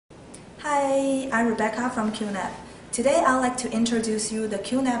Hi, I'm Rebecca from QNAP. Today I'd like to introduce you the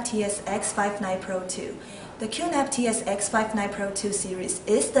QNAP TS-569 Pro 2. The QNAP TS-569 Pro 2 series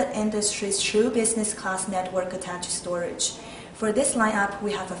is the industry's true business class network attached storage. For this lineup,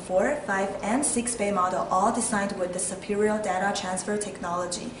 we have a 4, 5, and 6 bay model, all designed with the superior data transfer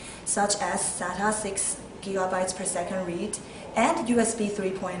technology, such as SATA 6 GB per second read and USB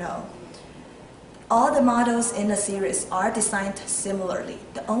 3.0. All the models in the series are designed similarly.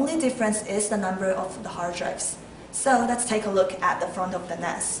 The only difference is the number of the hard drives. So let's take a look at the front of the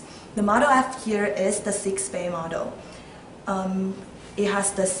NAS. The Model F here is the 6 bay model. It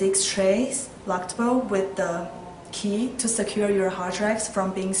has the 6 trays lockable with the key to secure your hard drives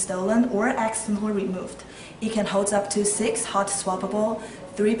from being stolen or accidentally removed. It can hold up to 6 hot swappable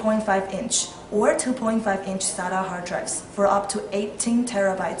 3.5-inch or 2.5-inch SATA hard drives for up to 18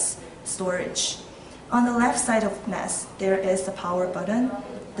 terabytes storage. On the left side of NAS, there is the power button,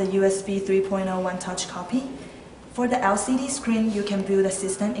 the USB 3.0 one-touch copy. For the LCD screen, you can view the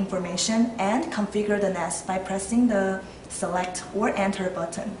system information and configure the NAS by pressing the select or enter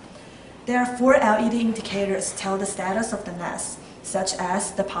button. There are 4 LED indicators tell the status of the NAS, such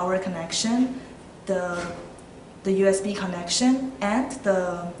as the power connection, the USB connection, and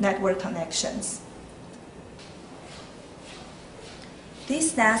the network connections.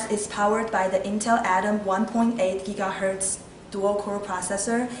 This NAS is powered by the Intel Atom 1.8 GHz dual-core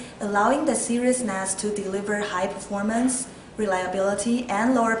processor, allowing the series NAS to deliver high performance, reliability,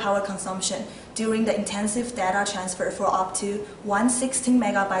 and lower power consumption during the intensive data transfer for up to 116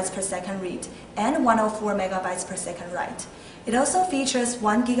 MB per second read and 104 MB per second write. It also features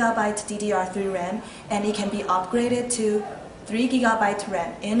 1 GB DDR3 RAM, and it can be upgraded to 3 GB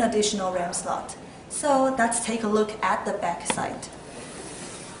RAM in additional RAM slot. So let's take a look at the back side.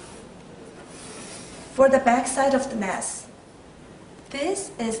 For the back side of the NAS,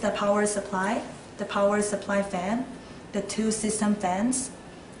 this is the power supply fan, the 2 system fans,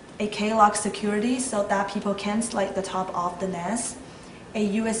 a K-lock security so that people can't slide the top off the NAS, a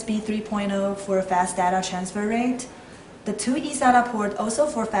USB 3.0 for fast data transfer rate, the 2 eSATA port also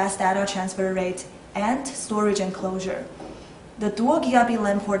for fast data transfer rate and storage enclosure, the dual gigabit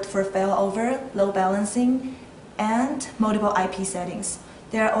LAN port for failover, load balancing, and multiple IP settings.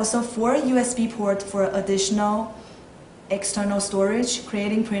 There are also 4 USB ports for additional external storage,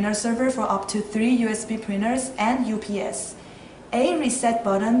 creating printer server for up to 3 USB printers and UPS, a reset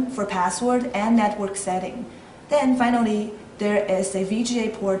button for password and network setting. Then finally, there is a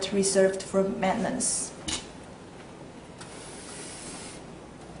VGA port reserved for maintenance.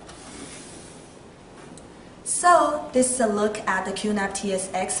 So this is a look at the QNAP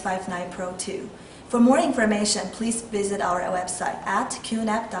TS-569 Pro 2. For more information, please visit our website at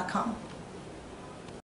QNAP.com.